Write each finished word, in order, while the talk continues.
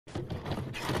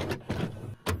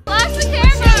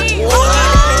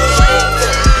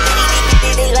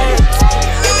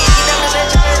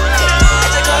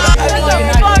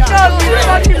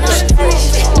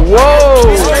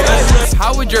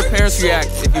would your parents react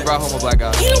if you brought home a black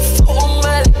guy?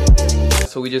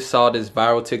 So we just saw this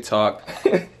viral TikTok.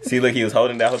 See, look, he was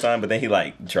holding that whole time, but then he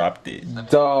like dropped it.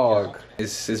 Dog.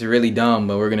 It's really dumb,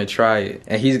 but we're gonna try it.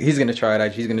 And he's gonna try it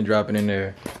actually. He's gonna drop it in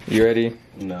there. You ready?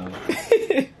 No.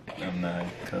 I'm not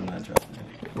dropping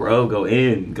it. Bro, go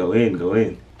in. Go in. Go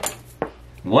in.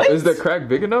 What? Is the crack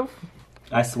big enough?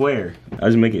 I swear. I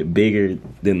just make it bigger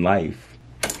than life.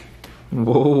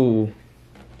 Whoa.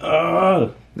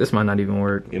 This might not even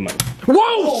work. It might.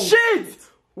 Whoa, shit!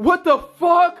 What the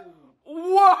fuck?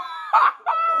 Whoa!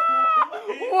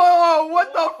 Whoa,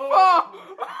 what the fuck?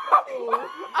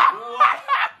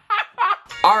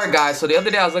 Alright guys, so the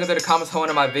other day I was looking through the comments on one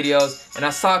of my videos and I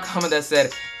saw a comment that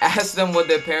said, ask them would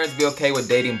their parents be okay with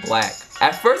dating black.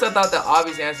 At first I thought the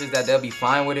obvious answer is that they'll be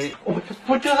fine with it.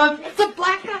 It's a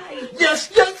black guy! Yes!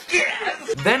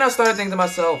 Then I started thinking to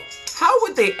myself, how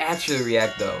would they actually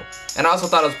react though? And I also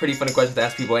thought it was a pretty funny question to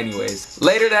ask people anyways.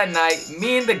 Later that night,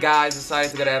 me and the guys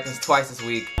decided to go to Athens twice this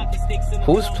week.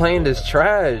 Who's playing this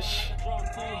trash?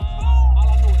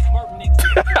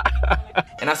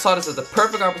 And I saw this as the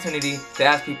perfect opportunity to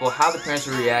ask people how the parents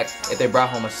would react if they brought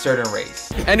home a certain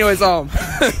race. Anyways,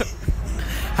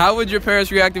 how would your parents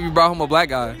react if you brought home a black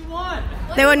guy?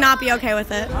 They would not be okay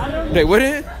with it. They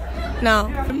wouldn't?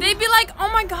 No. They'd be like, oh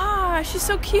my gosh, she's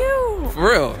so cute. For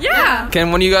real? Yeah.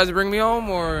 Can one of you guys bring me home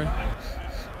or?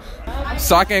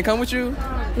 So I can't come with you?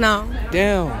 No.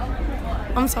 Damn.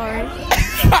 I'm sorry.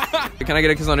 Can I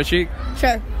get a kiss on the cheek?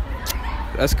 Sure.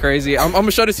 That's crazy. I'm gonna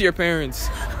show this to your parents.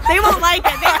 They won't like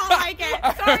it. They won't like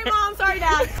it. Sorry, Mom. Sorry,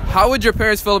 Dad. How would your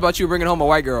parents feel about you bringing home a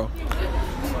white girl?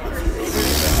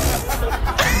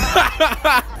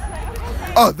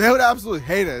 Oh, they would absolutely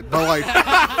hate it. But like,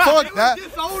 fuck that.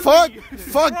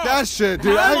 Fuck that shit,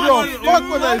 dude. I ain't gonna fuck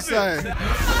what they say.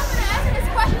 His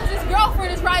questions, his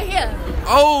girlfriend is right here.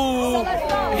 Oh,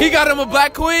 he got him a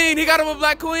black queen. He got him a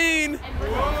black queen.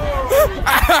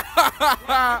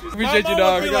 Appreciate you,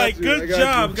 dog. Like, good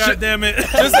job, goddammit.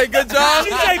 Just say good job.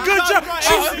 She said good job.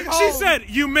 She said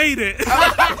you made it.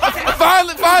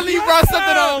 Finally, you brought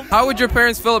something home. How would your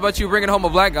parents feel about you bringing home a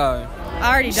black guy?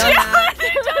 I already done that.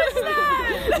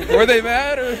 Were they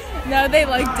mad or? No, they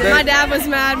liked it. My dad was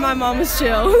mad. My mom was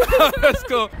chill. That's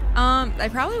cool. They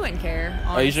probably wouldn't care.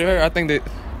 Honestly. Are you sure? I think they.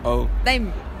 Oh. They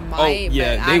might. Oh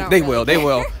yeah, they will. They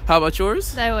will. How about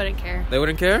yours? They wouldn't care. They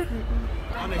wouldn't care.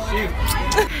 On a sheet.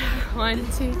 1,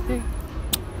 2, 3.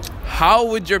 How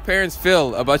would your parents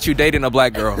feel about you dating a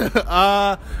black girl?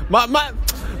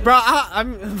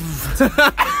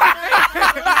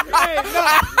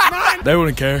 They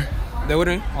wouldn't care. They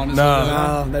wouldn't? Honestly,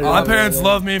 no. My parents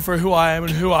love me for who I am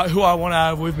and who I want to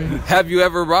have with me. Have you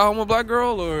ever brought home a black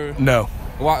girl or? No.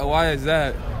 Why is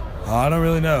that? I don't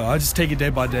really know. I just take it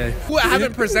day by day. Who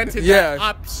haven't presented that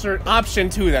option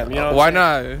to them, you know? Why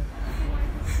not?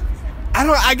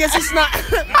 I guess it's not.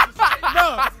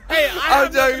 No. Hey,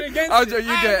 I'm joking.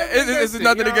 You get it. This is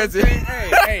nothing against it.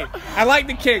 Hey, I like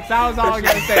the kicks. That was all I'm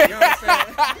gonna say. You know what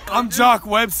I'm saying? I'm Jock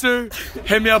Webster.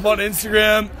 Hit me up on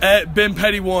Instagram at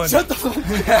BenPetty1. Shut the fuck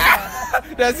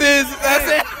up. That's it.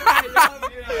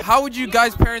 How would you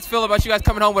guys' parents feel about you guys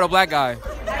coming home with a black guy?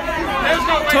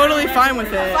 Totally fine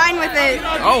with it. Fine with it.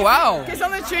 Oh wow. Kiss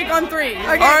on the cheek on 3. Okay.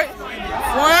 All right.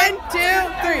 1, 2,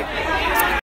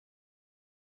 3.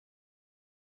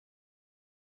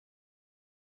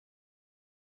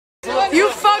 You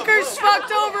fuckers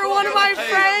fucked over one of my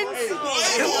friends.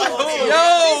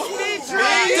 Yo.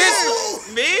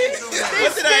 Me?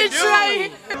 What did I do?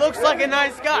 Right. He looks like a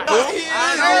nice guy.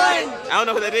 I don't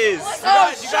know who that is.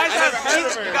 Oh, you guys have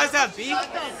beef? You guys have beef?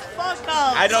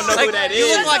 I don't know who that is. You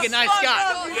look like a nice guy.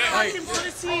 I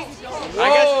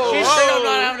guess she's straight up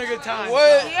not having a good time.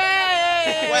 What?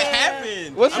 What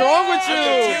happened? What's wrong with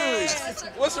you?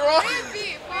 What's wrong?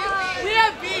 We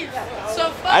have beef. So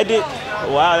fuck I did.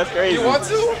 Wow, that's crazy. You want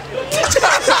to?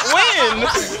 When?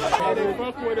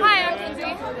 Hi, I'm Quincy.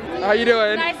 How you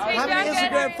doing? Nice to meet you. How many I'm good.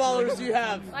 Instagram followers do you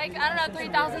have? Like, I don't know,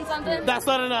 3,000 something. That's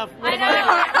not enough. I know.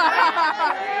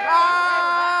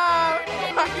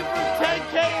 Looking for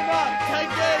 10K and up.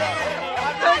 10K and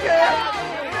up.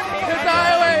 Hit the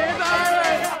highway.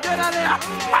 Get out of here.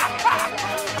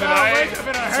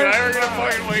 Tonight we're gonna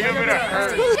fucking wake up in a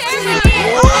hurt.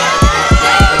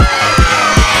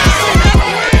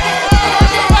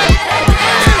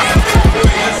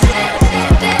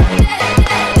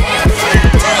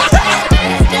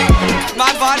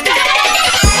 My body.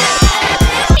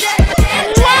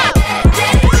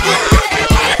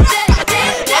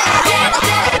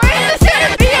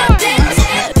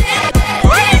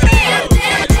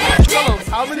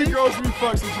 How many girls have you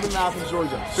fucked since you've been in Athens,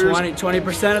 Georgia?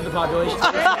 20% of the population.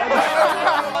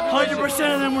 100%.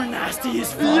 100% of them were nasty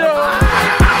as fuck.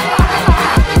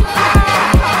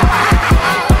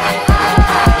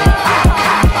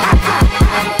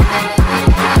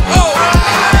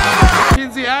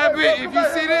 Quincy, if you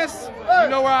see this, you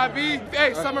know where I be.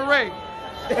 Hey, Summer Rae.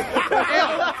 Okay,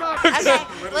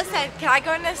 listen, can I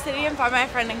go in the city and find my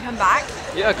friend and come back?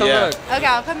 Yeah, come back. Okay,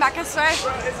 I'll come back and start.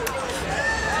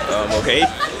 Okay.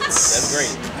 That's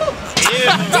great.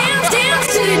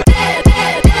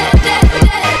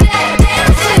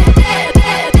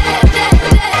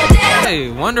 Hey,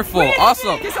 wonderful,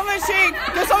 awesome. Get some of the shake.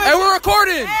 Hey, we're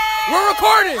recording. We're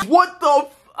recording. What the?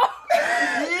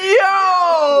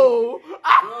 Yo!